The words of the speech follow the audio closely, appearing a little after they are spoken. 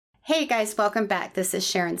Hey guys, welcome back. This is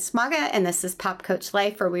Sharon Smaga, and this is Pop Coach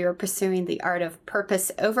Life, where we are pursuing the art of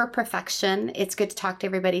purpose over perfection. It's good to talk to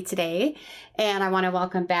everybody today, and I want to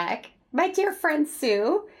welcome back my dear friend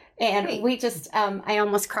Sue. And we just, I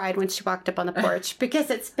almost cried when she walked up on the porch because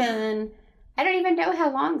it's been, I don't even know how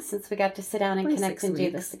long since we got to sit down and connect and do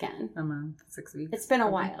this again. 6 weeks. It's been a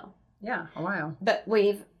while. Yeah, a while. But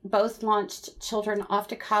we've both launched children off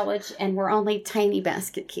to college, and we're only tiny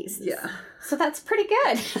basket cases. Yeah. So that's pretty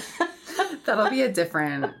good. That'll be a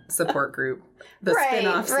different support group. The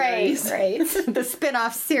spin-off series. Right. The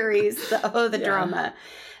spin-off series. The drama.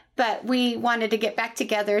 But we wanted to get back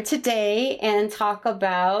together today and talk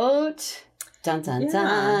about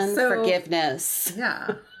forgiveness.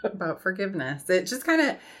 Yeah, about forgiveness. It just kind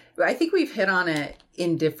of, I think we've hit on it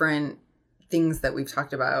in different things that we've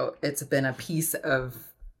talked about. It's been a piece of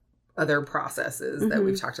other processes that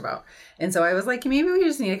we've talked about. And so I was like, maybe we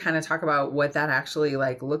just need to kind of talk about what that actually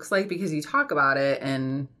looks like, because you talk about it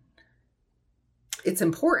and it's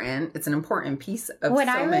important. It's an important piece of when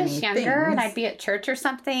so I many was younger things. And I'd be at church or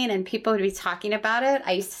something and people would be talking about it,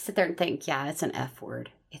 I used to sit there and think, yeah, it's an F word.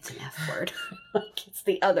 It's an F word. It's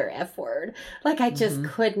the other F word. I just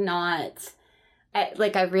could not, I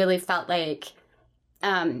really felt like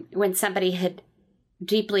when somebody had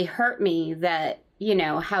deeply hurt me that,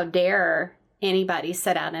 how dare anybody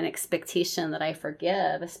set out an expectation that I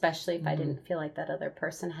forgive, especially if I didn't feel like that other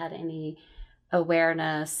person had any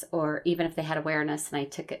awareness, or even if they had awareness and I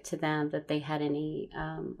took it to them, that they had any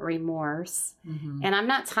remorse. And I'm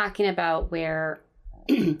not talking about where,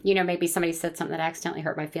 maybe somebody said something that accidentally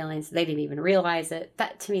hurt my feelings. They didn't even realize it.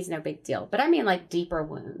 That to me is no big deal. But I mean deeper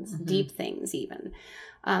wounds, deep things even,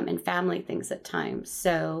 and family things at times.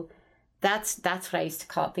 So that's what I used to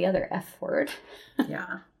call it, the other F word.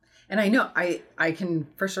 Yeah. And I know I can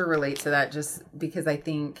for sure relate to that, just because I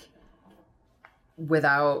think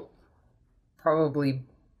without probably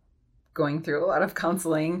going through a lot of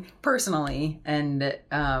counseling personally and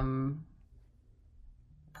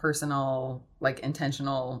personal,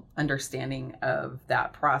 intentional understanding of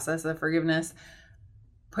that process of forgiveness,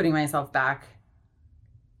 putting myself back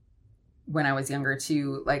when I was younger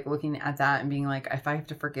too, looking at that and being like, if I have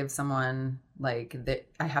to forgive someone, that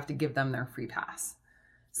I have to give them their free pass.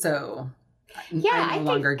 So I no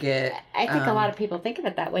longer get. I think a lot of people think of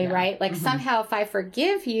it that way, right? Somehow if I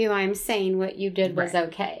forgive you, I'm saying what you did was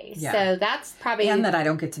okay. Yeah. So that's probably. And that I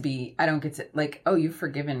don't get to oh, you've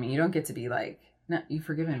forgiven me. You don't get to be no, you've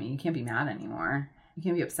forgiven me. You can't be mad anymore. You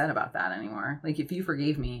can't be upset about that anymore. If you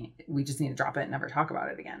forgave me, we just need to drop it and never talk about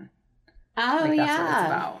it again. Oh, that's what it's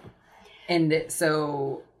about. And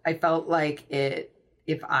so I felt like if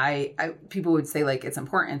people would say it's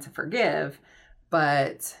important to forgive,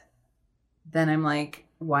 but then I'm like,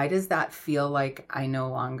 why does that feel like I no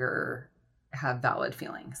longer have valid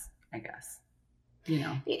feelings, I guess,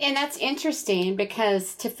 And that's interesting,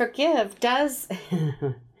 because to forgive does...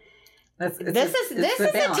 This is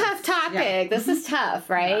a tough topic. Yeah. This is tough,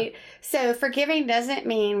 right? Yeah. So forgiving doesn't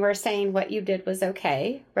mean we're saying what you did was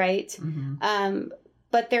okay, right?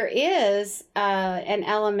 But there is an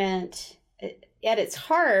element at its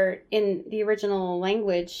heart in the original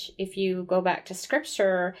language. If you go back to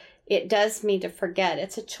scripture, it does mean to forget.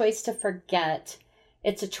 It's a choice to forget.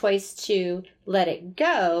 It's a choice to let it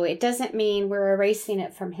go. It doesn't mean we're erasing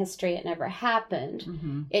it from history. It never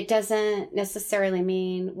happened. It doesn't necessarily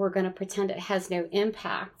mean we're going to pretend it has no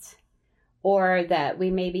impact, or that we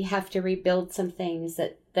maybe have to rebuild some things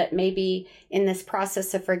that maybe in this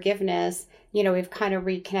process of forgiveness, we've kind of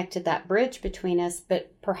reconnected that bridge between us,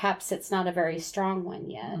 but perhaps it's not a very strong one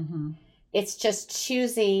yet. It's just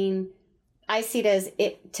choosing. I see it as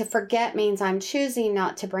to forget means I'm choosing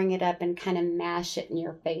not to bring it up and kind of mash it in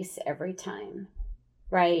your face every time,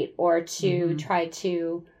 right? Or to try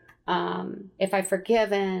to, if I've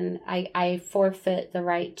forgiven, I forfeit the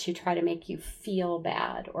right to try to make you feel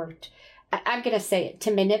bad, or I'm going to say it,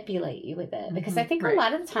 to manipulate you with it. Because I think a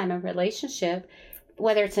lot of the time in relationship,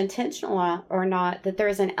 whether it's intentional or not, that there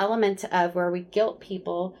is an element of where we guilt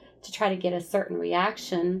people to try to get a certain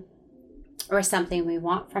reaction or something we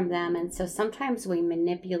want from them. And so sometimes we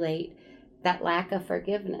manipulate that lack of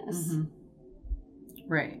forgiveness.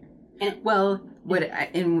 Right. And what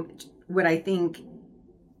I think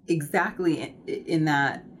exactly in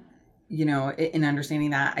that, in understanding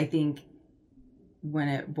that, I think when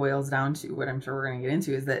it boils down to what I'm sure we're going to get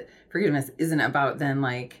into is that forgiveness isn't about then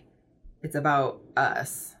it's about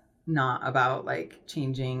us, not about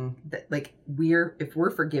changing that. If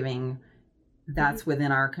we're forgiving, that's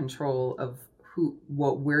within our control of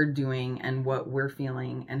what we're doing and what we're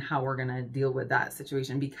feeling and how we're going to deal with that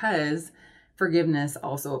situation, because forgiveness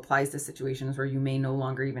also applies to situations where you may no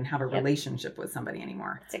longer even have a relationship with somebody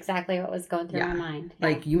anymore. That's exactly what was going through my mind. Yeah.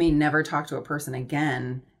 Like you may never talk to a person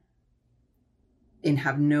again and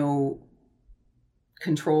have no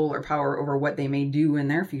control or power over what they may do in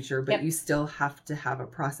their future, but you still have to have a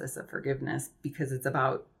process of forgiveness because it's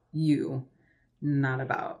about you, not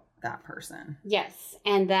about that person. Yes.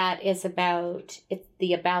 And that is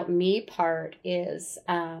the about me part is,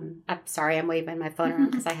 I'm sorry, I'm waving my phone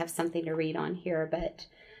around because I have something to read on here, but,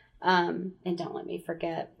 and don't let me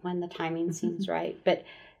forget when the timing seems right. But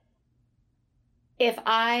if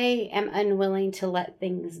I am unwilling to let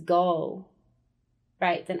things go,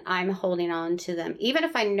 right, then I'm holding on to them. Even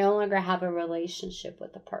if I no longer have a relationship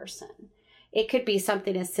with the person. It could be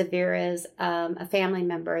something as severe as a family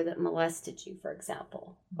member that molested you, for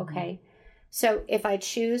example. Okay. So if I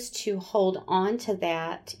choose to hold on to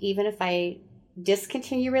that, even if I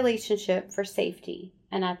discontinue relationship for safety,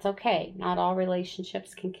 and that's okay. Not all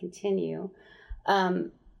relationships can continue.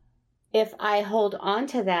 If I hold on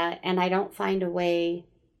to that and I don't find a way,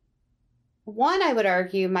 one, I would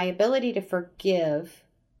argue my ability to forgive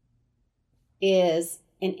is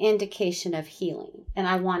an indication of healing, and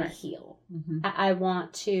I want to heal. I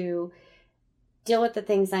want to deal with the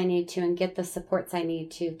things I need to and get the supports I need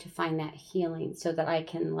to find that healing so that I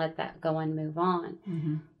can let that go and move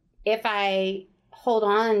on. If I hold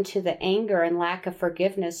on to the anger and lack of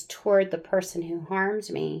forgiveness toward the person who harms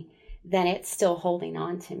me, then it's still holding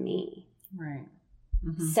on to me. Right.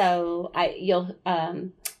 So you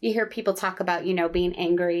hear people talk about, being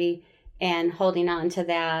angry and holding on to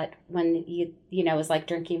that when is like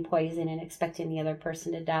drinking poison and expecting the other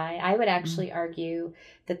person to die. I would actually argue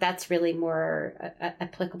that that's really more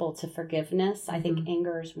applicable to forgiveness. I think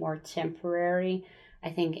anger is more temporary.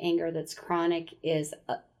 I think anger that's chronic is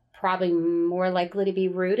probably more likely to be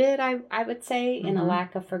rooted, I would say, in a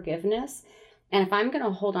lack of forgiveness. And if I'm going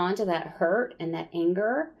to hold on to that hurt and that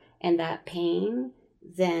anger and that pain,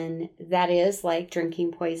 then that is like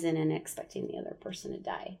drinking poison and expecting the other person to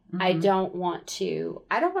die. I don't want to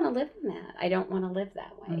live in that. I don't want to live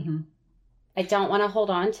that way. I don't want to hold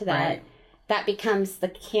on to that. Right. That becomes the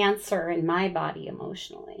cancer in my body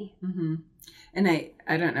emotionally. And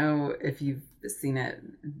I don't know if you've seen it.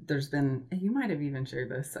 There's been, you might have even shared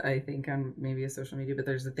this, I think, on maybe a social media, but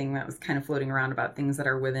there's a thing that was kind of floating around about things that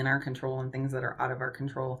are within our control and things that are out of our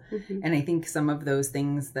control. And I think some of those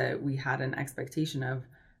things that we had an expectation of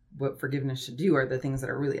what forgiveness should do are the things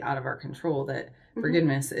that are really out of our control, that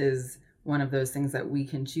forgiveness is one of those things that we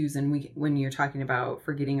can choose. And when you're talking about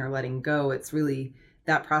forgetting or letting go, it's really,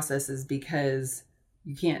 that process is because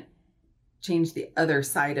you can't change the other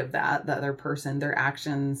side of that, the other person, their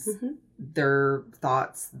actions, their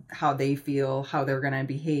thoughts, how they feel, how they're going to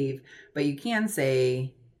behave. But you can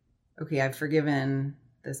say, okay, I've forgiven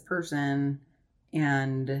this person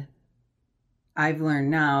and I've learned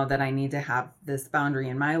now that I need to have this boundary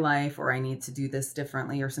in my life, or I need to do this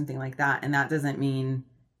differently or something like that. And that doesn't mean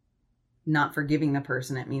not forgiving the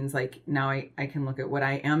person. It means like now I can look at what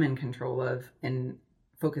I am in control of and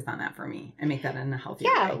focus on that for me and make that in a healthy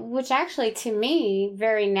way. Yeah, which actually to me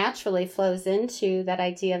very naturally flows into that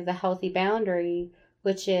idea of the healthy boundary,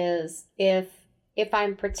 which is if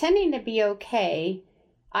I'm pretending to be okay,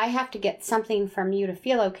 I have to get something from you to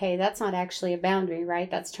feel okay. That's not actually a boundary,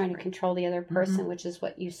 right? That's trying to control the other person, which is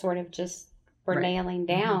what you sort of just were nailing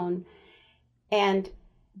down.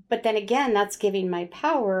 But then again, that's giving my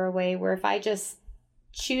power away, where if I just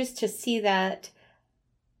choose to see that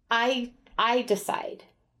I decide.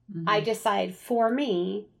 I decide for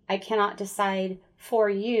me. I cannot decide for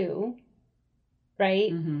you,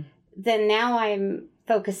 right? Then now I'm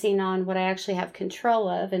focusing on what I actually have control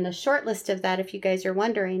of. And the short list of that, if you guys are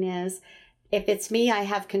wondering, is if it's me, I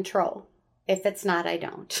have control. If it's not, I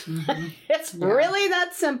don't. It's really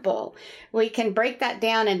that simple. We can break that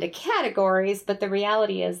down into categories, but the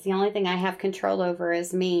reality is the only thing I have control over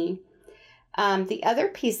is me. The other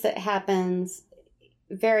piece that happens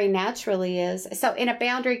very naturally is, so in a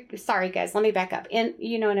boundary, sorry guys, let me back up. In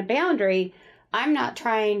a boundary, I'm not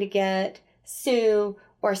trying to get Sue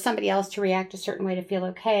or somebody else to react a certain way to feel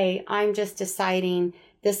okay. I'm just deciding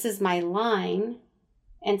this is my line.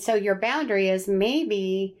 And so your boundary is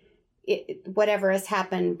maybe whatever has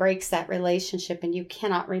happened breaks that relationship and you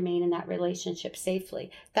cannot remain in that relationship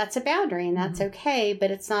safely. That's a boundary and that's okay,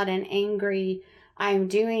 but it's not an angry, I'm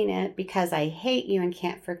doing it because I hate you and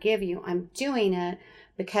can't forgive you. I'm doing it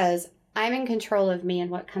because I'm in control of me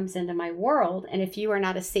and what comes into my world. And if you are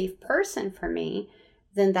not a safe person for me,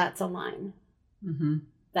 then that's a line.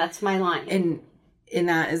 That's my line. And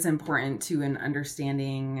that is important too, in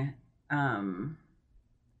understanding, I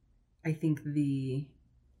think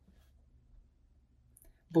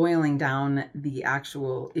boiling down the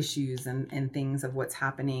actual issues and things of what's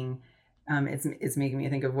happening, it's making me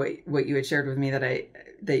think of what you had shared with me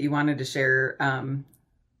that you wanted to share,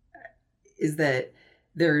 is that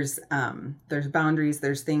there's boundaries,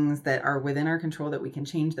 there's things that are within our control that we can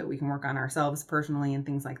change, that we can work on ourselves personally and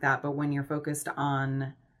things like that. But when you're focused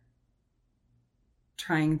on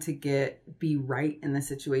trying to be right in the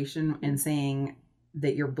situation and saying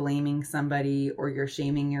that you're blaming somebody or you're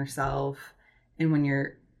shaming yourself, and when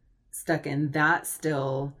you're stuck in that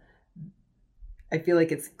still, I feel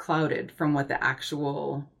like it's clouded from what the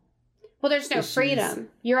actual there's no freedom.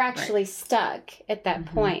 You're actually stuck at that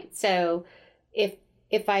point. So if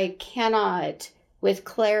I cannot with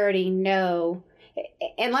clarity know,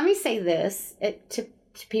 and let me say this to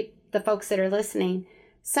the folks that are listening,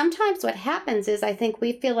 sometimes what happens is I think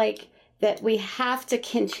we feel like that we have to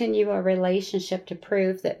continue a relationship to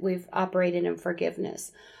prove that we've operated in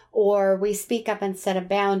forgiveness, or we speak up and set a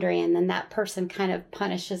boundary and then that person kind of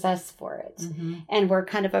punishes us for it. And we're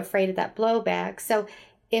kind of afraid of that blowback. So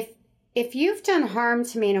if you've done harm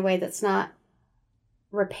to me in a way that's not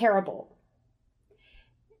repairable,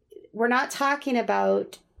 we're not talking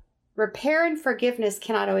about repair and forgiveness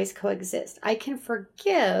cannot always coexist. I can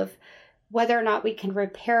forgive. Whether or not we can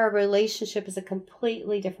repair a relationship is a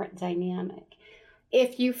completely different dynamic.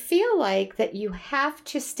 If you feel like that you have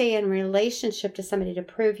to stay in relationship to somebody to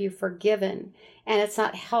prove you've forgiven, and it's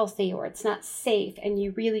not healthy or it's not safe and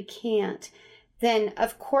you really can't, then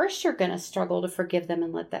of course you're going to struggle to forgive them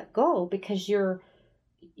and let that go, because you're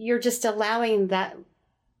just allowing that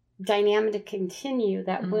dynamic to continue,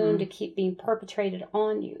 that wound to keep being perpetrated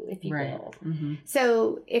on you, if you will.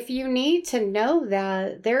 So if you need to know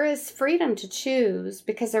that there is freedom to choose,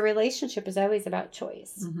 because a relationship is always about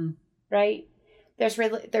choice, right?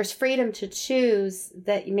 There's freedom to choose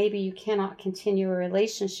that maybe you cannot continue a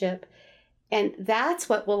relationship, and that's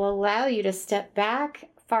what will allow you to step back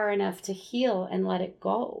far enough to heal and let it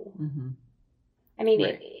go. I mean,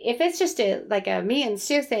 if it's just like a me and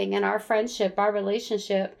Sue thing in our friendship, our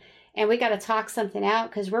relationship, and we got to talk something out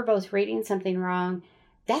because we're both reading something wrong,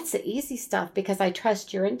 that's the easy stuff, because I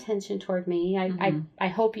trust your intention toward me. I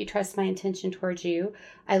hope you trust my intention towards you.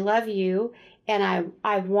 I love you, and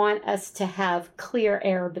I want us to have clear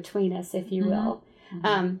air between us, if you will.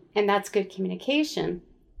 And that's good communication.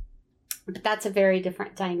 But that's a very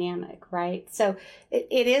different dynamic, right? So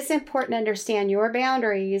it is important to understand your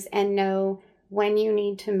boundaries and know when you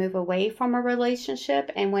need to move away from a relationship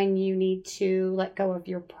and when you need to let go of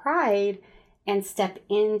your pride and step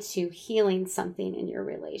into healing something in your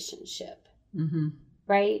relationship.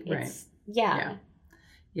 Right? It's, yeah.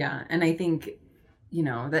 And I think,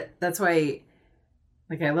 that's why,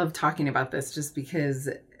 like, I love talking about this, just because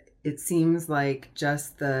it seems like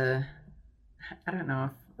just I don't know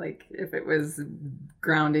if it was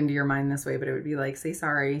ground into your mind this way, but it would be like, say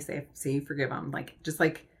sorry, say you forgive them. Like, just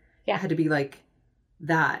like, it had to be like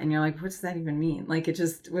that. And you're like, what does that even mean? Like, it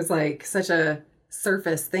just was like such a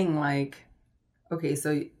surface thing. Like, okay,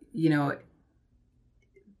 so,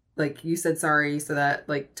 like you said sorry, so that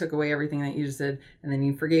like took away everything that you just did, and then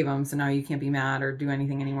you forgave them, so now you can't be mad or do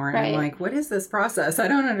anything anymore. And I'm like, what is this process? I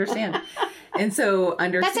don't understand. And so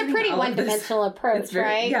that's a pretty one-dimensional approach,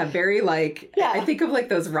 right? Yeah, very like, I think of like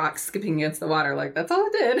those rocks skipping against the water, like that's all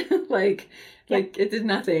it did. like it did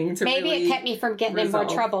nothing to maybe really it kept me from getting in more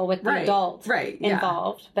trouble with the adult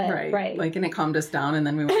involved. But like, and it calmed us down, and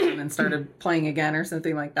then we went and started playing again or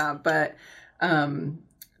something like that.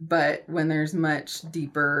 But when there's much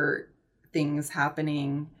deeper things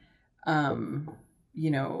happening,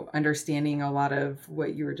 understanding a lot of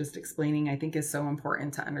what you were just explaining, I think is so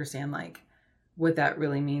important to understand, like, what that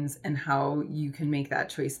really means and how you can make that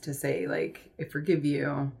choice to say, like, I forgive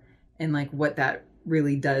you, and like what that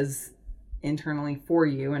really does internally for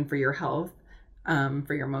you and for your health,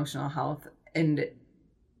 for your emotional health. And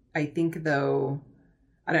I think, though,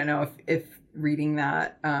 I don't know if reading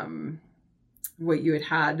that, what you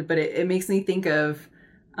had, but it makes me think of,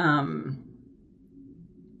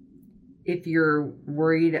 if you're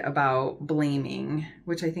worried about blaming,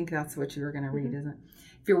 which I think that's what you were going to read, isn't it?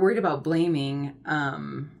 If you're worried about blaming,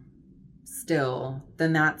 still,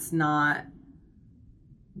 then that's not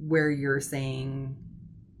where you're saying,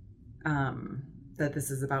 that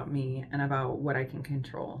this is about me and about what I can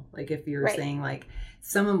control. Like, if you're saying, like,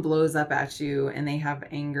 someone blows up at you and they have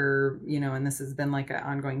anger, and this has been like an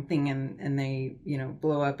ongoing thing, and they,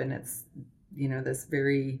 blow up, and it's, this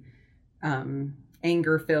very,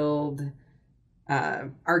 anger filled,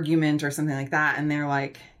 argument or something like that. And they're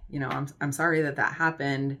like, I'm sorry that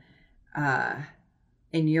happened.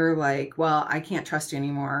 and you're like, well, I can't trust you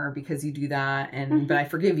anymore because you do that. And, but I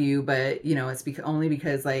forgive you, but you know, it's only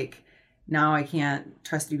because like, now I can't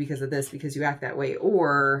trust you because of this, because you act that way.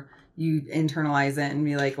 Or you internalize it and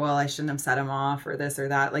be like, well, I shouldn't have set him off or this or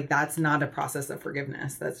that. Like, that's not a process of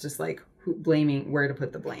forgiveness. That's just like blaming, where to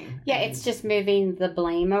put the blame. Yeah, it's just moving the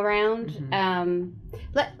blame around.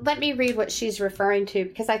 Let me read what she's referring to,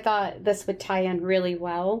 because I thought this would tie in really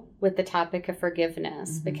well with the topic of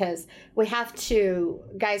forgiveness, because we have to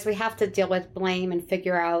deal with blame and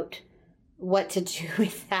figure out what to do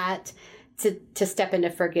with that to step into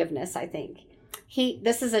forgiveness, I think.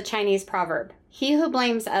 This is a Chinese proverb. He who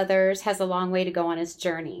blames others has a long way to go on his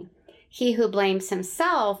journey. He who blames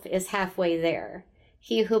himself is halfway there.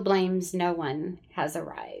 He who blames no one has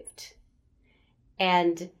arrived.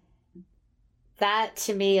 And that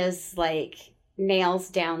to me is like nails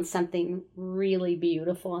down something really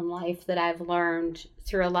beautiful in life that I've learned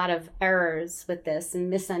through a lot of errors with this and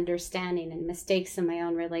misunderstanding and mistakes in my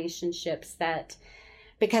own relationships, that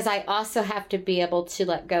because I also have to be able to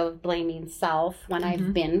let go of blaming self when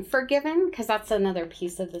I've been forgiven, because that's another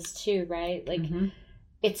piece of this too, right? Like,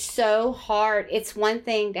 it's so hard. It's one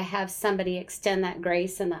thing to have somebody extend that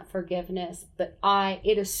grace and that forgiveness, but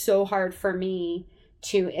it is so hard for me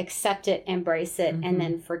to accept it, embrace it, and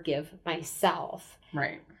then forgive myself.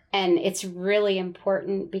 Right. And it's really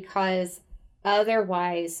important, because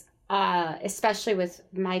otherwise, especially with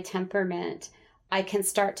my temperament, I can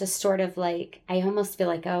start to sort of like, I almost feel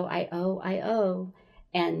like, oh, I owe.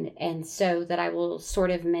 And so that I will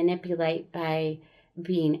sort of manipulate by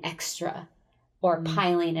being extra or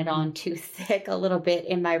piling it on too thick a little bit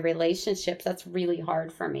in my relationships. That's really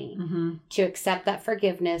hard for me to accept that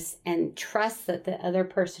forgiveness and trust that the other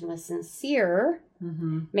person was sincere,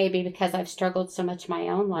 maybe because I've struggled so much my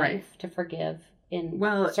own life to forgive in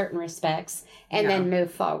certain respects, and then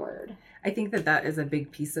move forward. I think that is a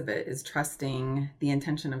big piece of it, is trusting the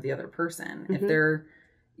intention of the other person. If they're,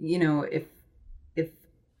 you know,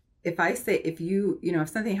 if I say, if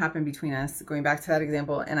something happened between us, going back to that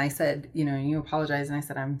example, and I said, you know, you apologize, and I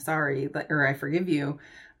said, I'm sorry, or I forgive you.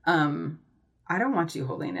 I don't want you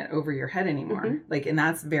holding it over your head anymore. Like, and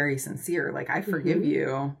that's very sincere. Like, I forgive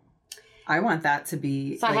you. I want that to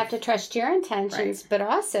be. So like, I have to trust your intentions, but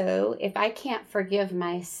also if I can't forgive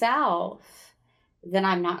myself, then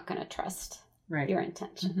I'm not going to trust your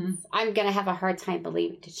intentions. I'm going to have a hard time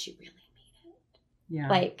believing, did she really mean it? Yeah.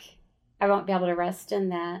 Like, I won't be able to rest in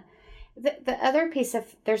that. The other piece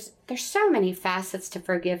of, there's so many facets to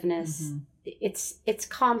forgiveness. It's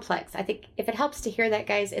complex. I think if it helps to hear that,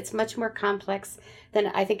 guys, it's much more complex than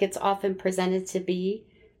I think it's often presented to be.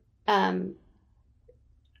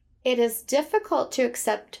 It is difficult to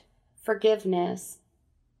accept forgiveness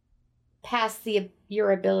past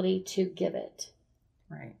your ability to give it.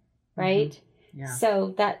 Right? Yeah.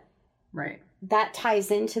 So that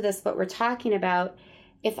ties into this, what we're talking about.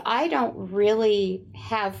 If I don't really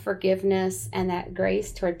have forgiveness and that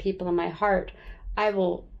grace toward people in my heart,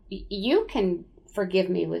 you can forgive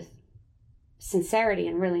me with sincerity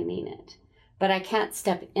and really mean it, but I can't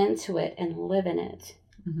step into it and live in it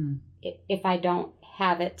if I don't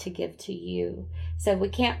have it to give to you. So we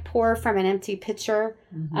can't pour from an empty pitcher.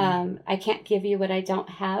 I can't give you what I don't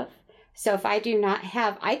have. So if I do not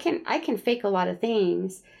have, I can fake a lot of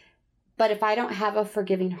things, but if I don't have a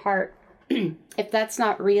forgiving heart, if that's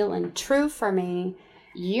not real and true for me,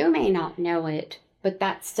 you may not know it, but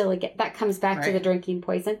that's still, that comes back to the drinking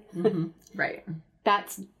poison. Right.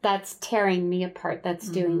 That's tearing me apart. That's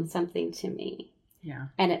doing something to me. Yeah.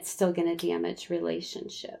 And it's still going to damage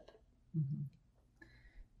relationship.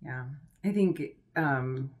 Yeah. I think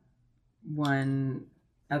one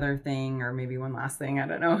other thing, or maybe one last thing, I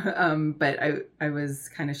don't know. But I was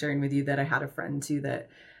kind of sharing with you that I had a friend too that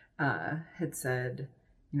had said,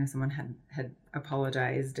 you know, someone had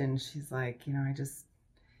apologized, and she's like, you know, I just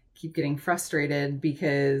keep getting frustrated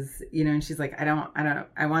because, you know, and she's like,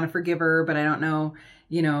 I want to forgive her, but I don't know,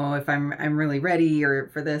 you know, if I'm really ready or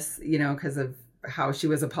for this, you know, because of how she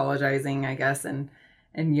was apologizing, I guess. And,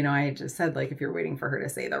 you know, I just said, like, if you're waiting for her to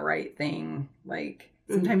say the right thing, like,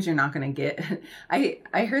 sometimes you're not going to get,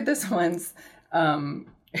 I heard this once,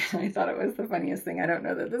 I thought it was the funniest thing. I don't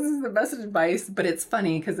know that this is the best advice, but it's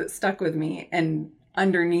funny because it stuck with me. And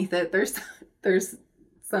underneath it, there's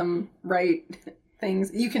some right things.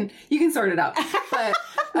 You can sort it out, but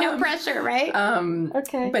no pressure, right?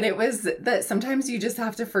 Okay. But it was that sometimes you just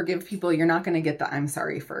have to forgive people. You're not going to get the I'm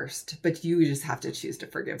sorry first, but you just have to choose to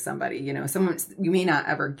forgive somebody. You know, you may not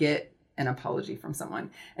ever get an apology from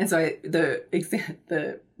someone. And so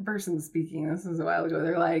the person speaking, this was a while ago,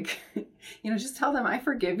 they're like, just tell them I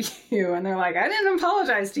forgive you. And they're like, I didn't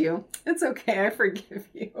apologize to you. It's okay. I forgive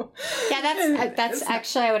you. Yeah, that's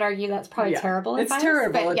actually, I would argue that's probably terrible advice. It's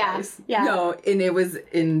terrible advice. Yeah. No, and it was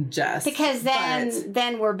in jest. Because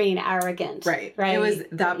then we're being arrogant. Right. Right. It was,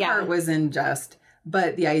 that part was in jest.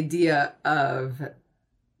 But the idea of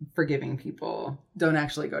forgiving people, don't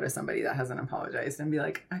actually go to somebody that hasn't apologized and be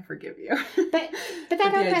like, I forgive you. But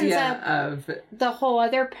that opens up the whole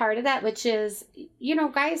other part of that, which is,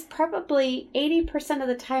 guys, probably 80% of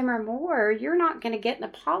the time or more, you're not going to get an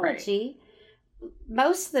apology. Right.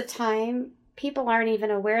 Most of the time, people aren't even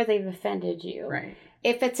aware they've offended you. Right.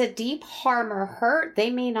 If it's a deep harm or hurt, they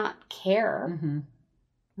may not care. Mm-hmm.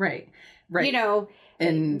 Right.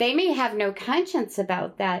 And they may have no conscience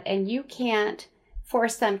about that, and you can't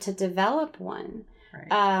force them to develop one.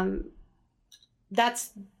 Right.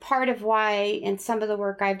 That's part of why in some of the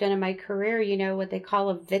work I've done in my career, what they call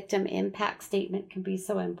a victim impact statement can be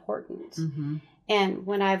so important. Mm-hmm. And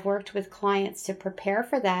when I've worked with clients to prepare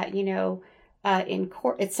for that, in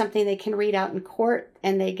court, it's something they can read out in court,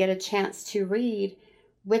 and they get a chance to read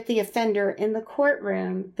with the offender in the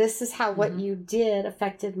courtroom. This is how what you did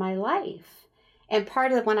affected my life. And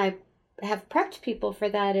part of when I have prepped people for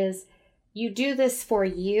that is, you do this for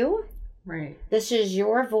you. Right. This is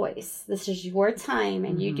your voice. This is your time.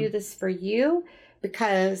 And you do this for you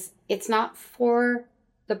because it's not for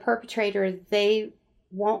the perpetrator. They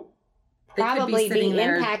won't probably be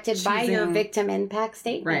impacted by your victim impact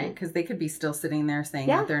statement. Right. Because they could be still sitting there saying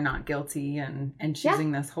that they're not guilty and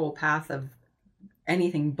choosing this whole path of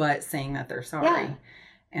anything but saying that they're sorry. Yeah.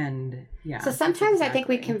 And so sometimes I think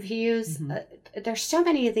we confuse, there's so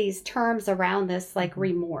many of these terms around this, like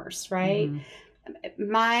remorse, right?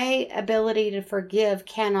 Mm-hmm. My ability to forgive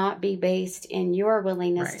cannot be based in your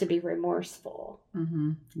willingness to be remorseful.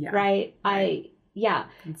 Mm-hmm. Yeah. Right?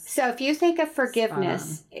 So if you think of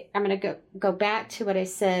forgiveness, I'm going to go back to what I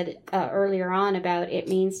said earlier on about it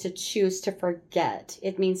means to choose to forget.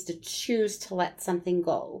 It means to choose to let something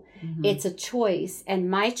go. Mm-hmm. It's a choice. And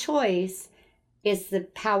my choice is the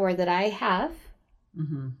power that I have,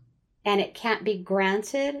 and it can't be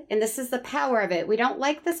granted. And this is the power of it. We don't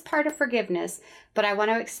like this part of forgiveness, but I want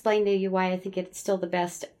to explain to you why I think it's still the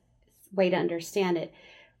best way to understand it.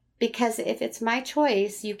 Because if it's my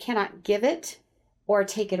choice, you cannot give it or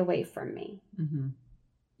take it away from me. Mm-hmm.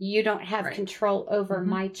 You don't have control over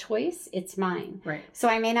my choice. It's mine. Right. So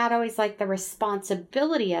I may not always like the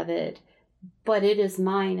responsibility of it, but it is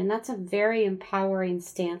mine. And that's a very empowering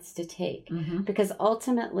stance to take, because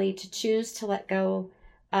ultimately to choose to let go,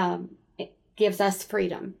 it gives us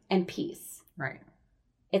freedom and peace. Right.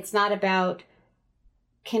 It's not about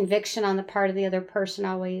conviction on the part of the other person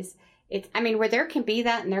always. Where there can be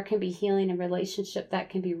that, and there can be healing in relationship that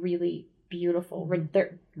can be really beautiful.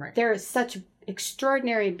 There is such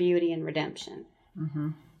extraordinary beauty in redemption. Mm-hmm.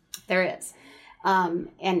 There is. And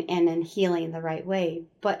in healing the right way.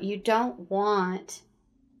 But you don't want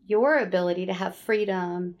your ability to have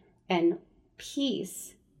freedom and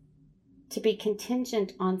peace to be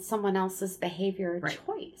contingent on someone else's behavior or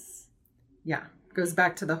choice. Yeah. Goes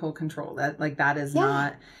back to the whole control. That is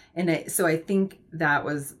not. And so I think that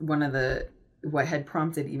was one of what had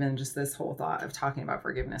prompted even just this whole thought of talking about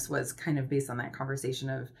forgiveness was kind of based on that conversation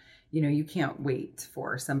of, you can't wait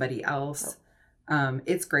for somebody else.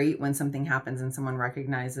 It's great when something happens and someone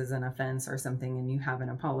recognizes an offense or something and you have an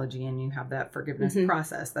apology and you have that forgiveness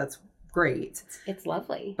process. That's great. It's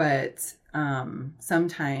lovely. But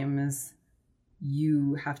sometimes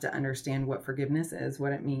you have to understand what forgiveness is,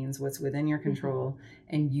 what it means, what's within your control,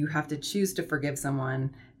 and you have to choose to forgive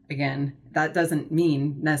someone. Again, that doesn't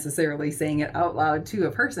mean necessarily saying it out loud to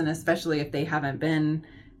a person, especially if they haven't been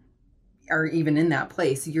or even in that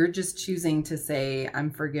place. You're just choosing to say, I'm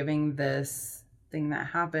forgiving this thing that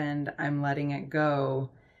happened. I'm letting it go.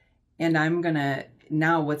 And I'm going to,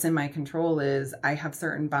 now what's in my control is I have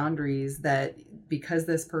certain boundaries that because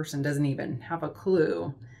this person doesn't even have a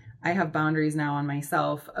clue, I have boundaries now on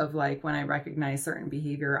myself of like, when I recognize certain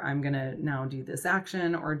behavior, I'm going to now do this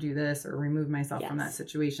action or do this or remove myself from that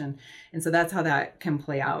situation. And so that's how that can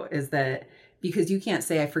play out, is that because you can't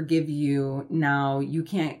say, I forgive you now, you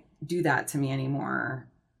can't do that to me anymore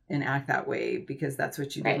and act that way because that's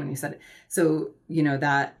what you did when you said it. So,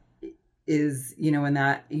 that is, when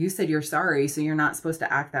that you said you're sorry, so you're not supposed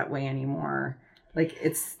to act that way anymore. Like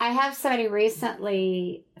I have somebody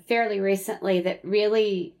fairly recently that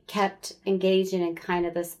really kept engaging in kind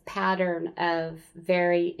of this pattern of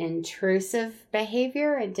very intrusive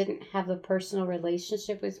behavior and didn't have a personal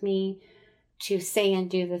relationship with me to say and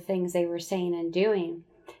do the things they were saying and doing.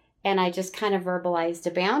 And I just kind of verbalized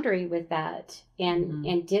a boundary with that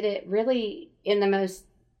and did it really in the most,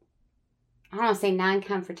 I don't want to say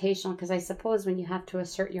non-confrontational, because I suppose when you have to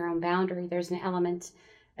assert your own boundary, there's an element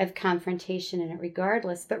of confrontation in it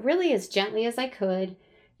regardless, but really as gently as I could,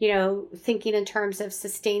 thinking in terms of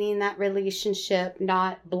sustaining that relationship,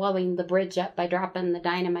 not blowing the bridge up by dropping the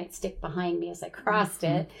dynamite stick behind me as I crossed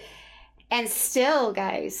it. And still,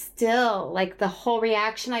 guys, like the whole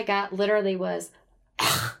reaction I got literally was,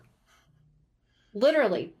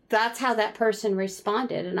 literally, that's how that person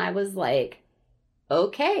responded. And I was like,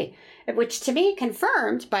 okay, which to me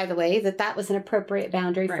confirmed, by the way, that was an appropriate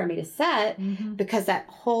boundary for me to set, because that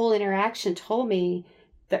whole interaction told me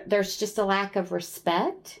that there's just a lack of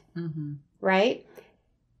respect, right?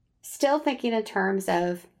 Still thinking in terms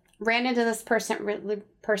of, ran into this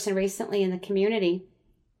person recently in the community,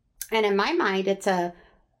 and in my mind, it's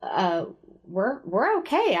we're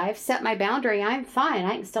okay. I've set my boundary. I'm fine.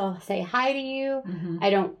 I can still say hi to you. I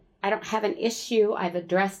don't have an issue. I've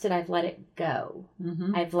addressed it. I've let it go.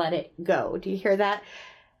 I've let it go. Do you hear that?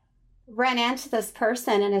 Ran into this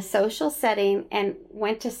person in a social setting and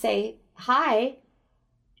went to say hi,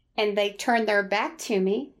 and they turned their back to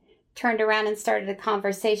me, turned around and started a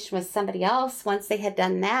conversation with somebody else. Once they had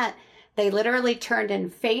done that, they literally turned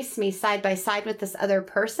and faced me side by side with this other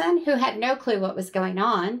person who had no clue what was going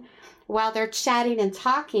on, while they're chatting and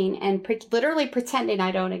talking and literally pretending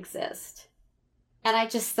I don't exist. And I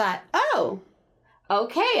just thought, oh,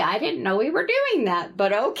 okay, I didn't know we were doing that,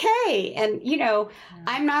 but okay. And,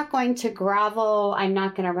 I'm not going to grovel. I'm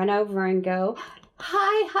not going to run over and go,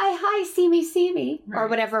 hi, see me, right, or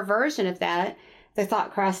whatever version of that. The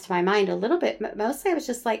thought crossed my mind a little bit, but mostly I was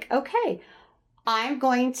just like, okay, I'm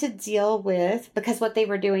going to deal with, because what they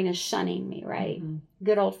were doing is shunning me, right?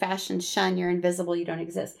 Good old fashioned shun, you're invisible, you don't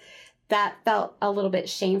exist. That felt a little bit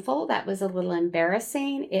shameful. That was a little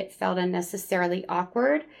embarrassing. It felt unnecessarily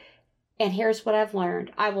awkward. And here's what I've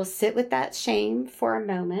learned. I will sit with that shame for a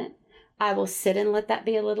moment. I will sit and let that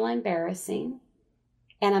be a little embarrassing.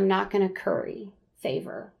 And I'm not going to curry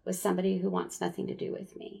favor with somebody who wants nothing to do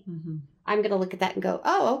with me. I'm going to look at that and go,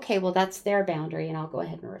 oh, okay, well, that's their boundary, and I'll go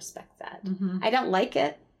ahead and respect that. I don't like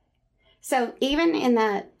it. So even in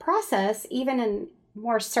that process, even in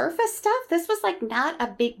more surface stuff, this was like not a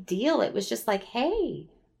big deal. It was just like, hey,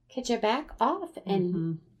 could you back off?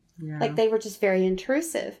 And like they were just very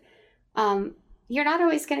intrusive. You're not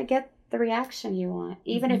always going to get the reaction you want.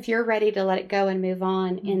 Even if you're ready to let it go and move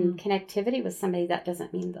on in connectivity with somebody, that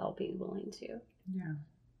doesn't mean they'll be willing to. Yeah.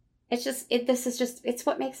 It's just, it's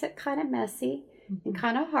what makes it kind of messy and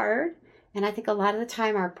kind of hard. And I think a lot of the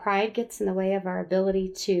time our pride gets in the way of our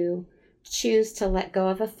ability to choose to let go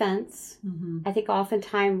of offense. I think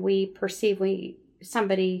oftentimes we perceive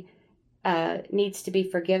somebody needs to be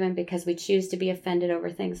forgiven because we choose to be offended over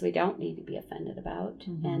things we don't need to be offended about.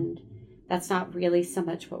 And that's not really so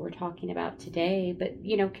much what we're talking about today, but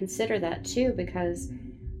consider that too, because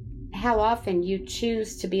how often you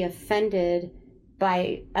choose to be offended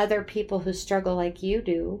by other people who struggle like you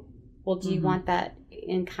do. Well, do you want that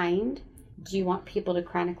in kind? Do you want people to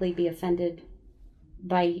chronically be offended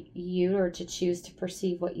by you, or to choose to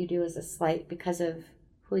perceive what you do as a slight because of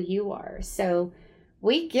who you are? So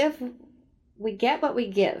we get what we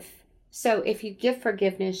give. So if you give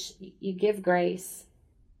forgiveness, you give grace,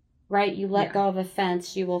 right? You let go of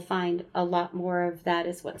offense, you will find a lot more of that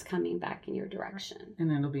is what's coming back in your direction.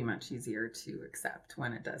 And it'll be much easier to accept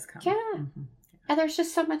when it does come. Yeah. And there's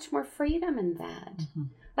just so much more freedom in that.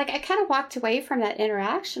 Like I kind of walked away from that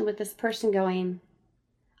interaction with this person going,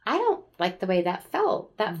 I don't like the way that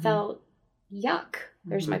felt. That felt yuck.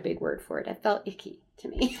 There's my big word for it. It felt icky to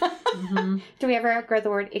me. Do we ever outgrow the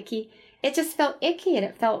word icky? It just felt icky and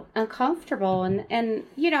it felt uncomfortable. And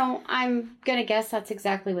I'm going to guess that's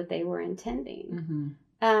exactly what they were intending.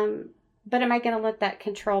 But am I going to let that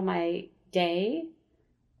control my day?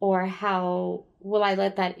 Or how will I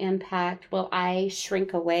let that impact? Will I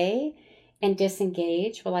shrink away and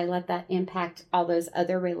disengage? Will I let that impact all those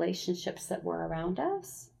other relationships that were around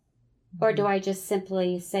us? Or do I just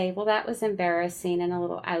simply say, well, that was embarrassing and a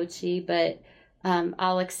little ouchy, but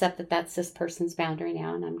I'll accept that that's this person's boundary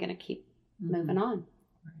now, and I'm going to keep moving on.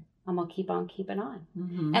 I'm going to keep on keeping on.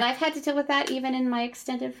 And I've had to deal with that even in my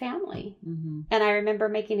extended family. And I remember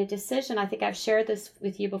making a decision. I think I've shared this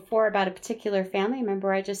with you before about a particular family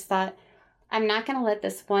member. I just thought, I'm not going to let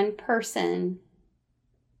this one person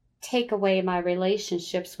take away my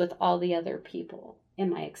relationships with all the other people in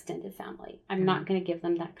my extended family. I'm not going to give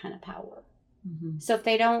them that kind of power. So if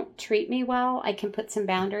they don't treat me well, I can put some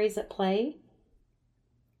boundaries at play.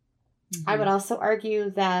 I would also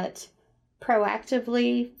argue that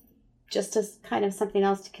proactively just as kind of something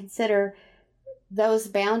else to consider, those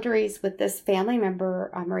boundaries with this family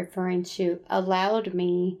member I'm referring to allowed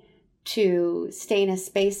me to stay in a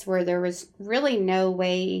space where there was really no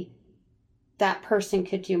way that person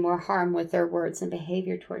could do more harm with their words and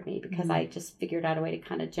behavior toward me, because I just figured out a way to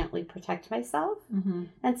kind of gently protect myself.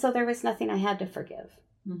 And so there was nothing I had to forgive.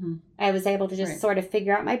 I was able to just sort of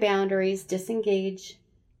figure out my boundaries, disengage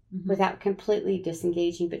without completely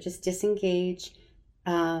disengaging, but just disengage.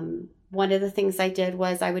 One of the things I did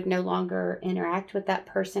was I would no longer interact with that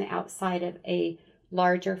person outside of a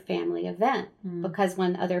larger family event, because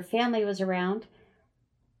when other family was around,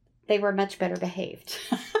 they were much better behaved.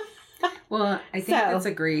 Well, I think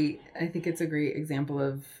it's a great example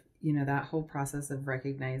of, you know, that whole process of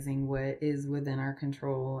recognizing what is within our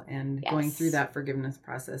control and going through that forgiveness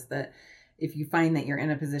process, that if you find that you're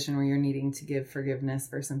in a position where you're needing to give forgiveness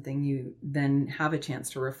for something, you then have a chance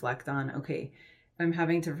to reflect on, okay, if I'm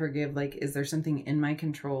having to forgive, like, is there something in my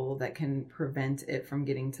control that can prevent it from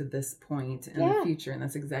getting to this point in the future? And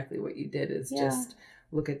that's exactly what you did, is just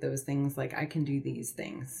look at those things like, I can do these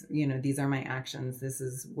things, you know, these are my actions. This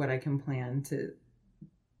is what I can plan to,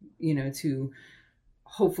 you know, to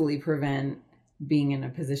hopefully prevent being in a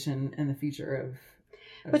position in the future of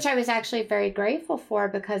which I was actually very grateful for,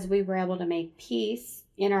 because we were able to make peace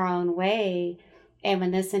in our own way. And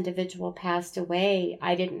when this individual passed away,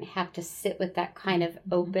 I didn't have to sit with that kind of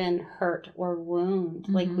open hurt or wound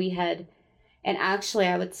like we had. And actually,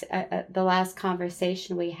 I would say the last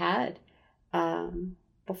conversation we had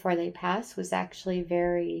before they passed was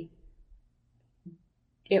actually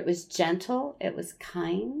it was gentle, it was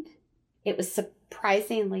kind, it was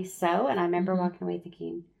surprisingly so. And I remember walking away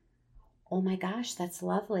thinking, oh my gosh, that's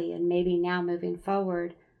lovely. And maybe now moving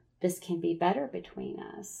forward, this can be better between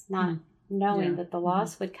us. Not knowing that the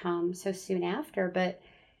loss would come so soon after, but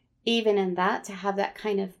even in that, to have that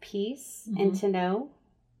kind of peace and to know,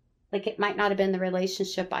 like, it might not have been the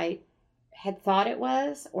relationship I had thought it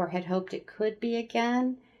was or had hoped it could be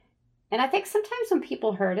again. And I think sometimes when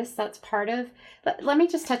people hurt us, that's part of, let me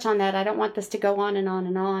just touch on that. I don't want this to go on and on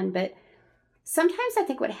and on, but sometimes I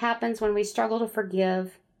think what happens when we struggle to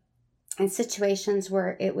forgive in situations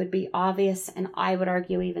where it would be obvious, and I would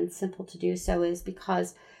argue even simple to do so, is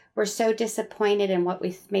because we're so disappointed in what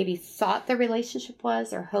we maybe thought the relationship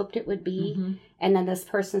was or hoped it would be. And then this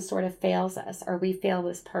person sort of fails us, or we fail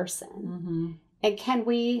this person. And can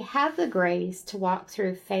we have the grace to walk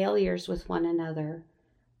through failures with one another?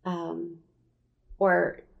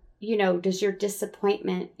 Or, you know, does your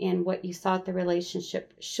disappointment in what you thought the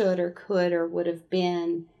relationship should or could or would have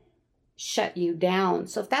been shut you down?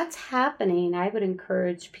 So if that's happening, I would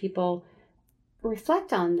encourage people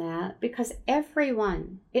reflect on that, because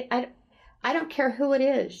everyone, I don't care who it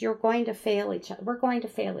is, you're going to fail each other. We're going to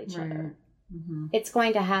fail each other. It's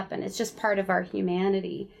going to happen. It's just part of our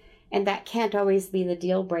humanity. And that can't always be the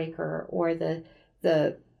deal breaker or the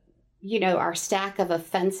you know, our stack of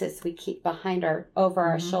offenses we keep behind over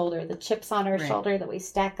our shoulder, the chips on our shoulder that we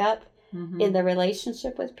stack up in the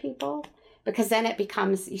relationship with people. Because then it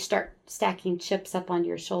becomes, you start stacking chips up on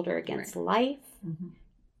your shoulder against life.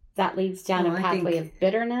 That leads down a pathway of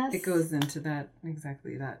bitterness. It goes into that,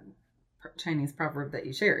 exactly that Chinese proverb that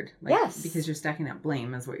you shared. Like, because you're stacking up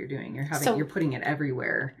blame is what you're doing. You're putting it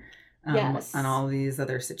everywhere. On all these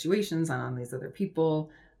other situations, on all these other people,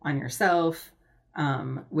 on yourself.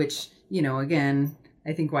 Which, you know, again,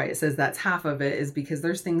 I think why it says that's half of it is because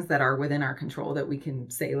there's things that are within our control that we can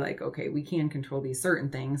say, like, okay, we can control these certain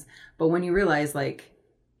things. But when you realize, like,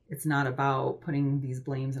 it's not about putting these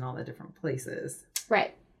blames in all the different places.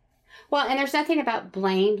 Right. Well, and there's nothing about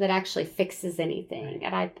blame that actually fixes anything.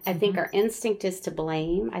 And I think our instinct is to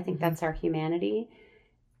blame. I think that's our humanity.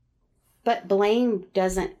 But blame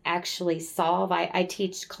doesn't actually solve. I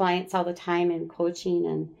teach clients all the time in coaching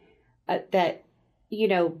and that, you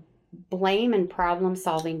know, blame and problem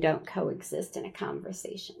solving don't coexist in a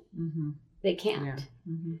conversation. They can't.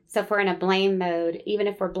 So if we're in a blame mode, even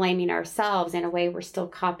if we're blaming ourselves, in a way we're still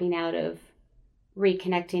copping out of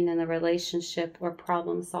reconnecting in the relationship or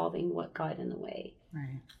problem solving what got in the way.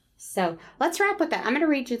 So let's wrap with that. I'm going to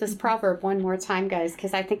read you this proverb one more time, guys,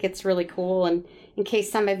 because I think it's really cool. And in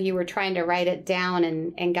case some of you were trying to write it down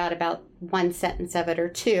and got about one sentence of it or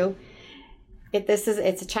two,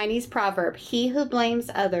 it's a Chinese proverb. He who blames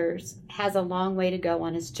others has a long way to go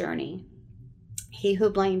on his journey. He who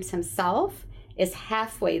blames himself is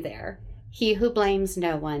halfway there. He who blames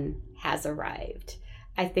no one has arrived.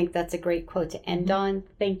 I think that's a great quote to end on.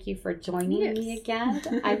 Thank you for joining me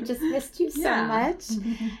again. I've just missed you so much.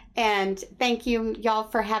 And thank you, y'all,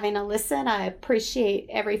 for having a listen. I appreciate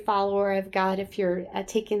every follower I've got. If you're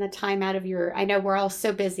taking the time out of I know we're all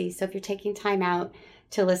so busy, so if you're taking time out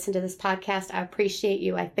to listen to this podcast, I appreciate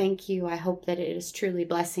you. I thank you. I hope that it is truly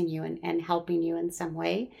blessing you and helping you in some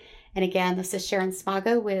way. And again, this is Sharon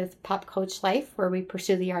Smago with Pop Coach Life, where we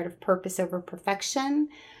pursue the art of purpose over perfection.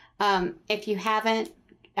 If you haven't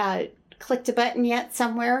clicked a button yet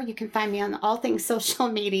somewhere, you can find me on all things social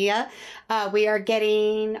media. We're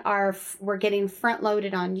getting front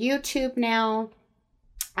loaded on YouTube now.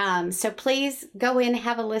 So please go in,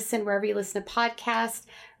 have a listen wherever you listen to podcasts,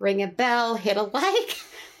 ring a bell, hit a like,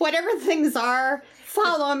 whatever things are.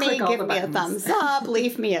 Follow me, give me a thumbs up,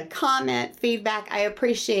 leave me a comment, feedback. I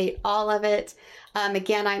appreciate all of it.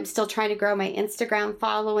 Again, I'm still trying to grow my Instagram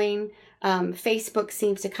following. Facebook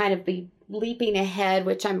seems to kind of be leaping ahead,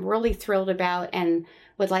 which I'm really thrilled about, and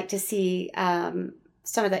would like to see some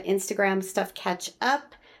of the Instagram stuff catch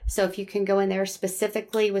up. So if you can go in there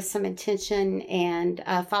specifically with some intention and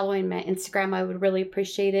following my Instagram, I would really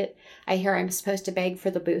appreciate it. I hear I'm supposed to beg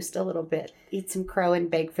for the boost a little bit. Eat some crow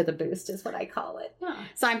and beg for the boost is what I call it. Yeah.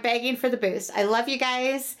 So I'm begging for the boost. I love you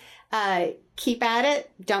guys. Keep at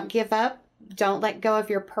it. Don't give up. Don't let go of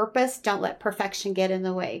your purpose. Don't let perfection get in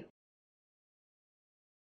the way.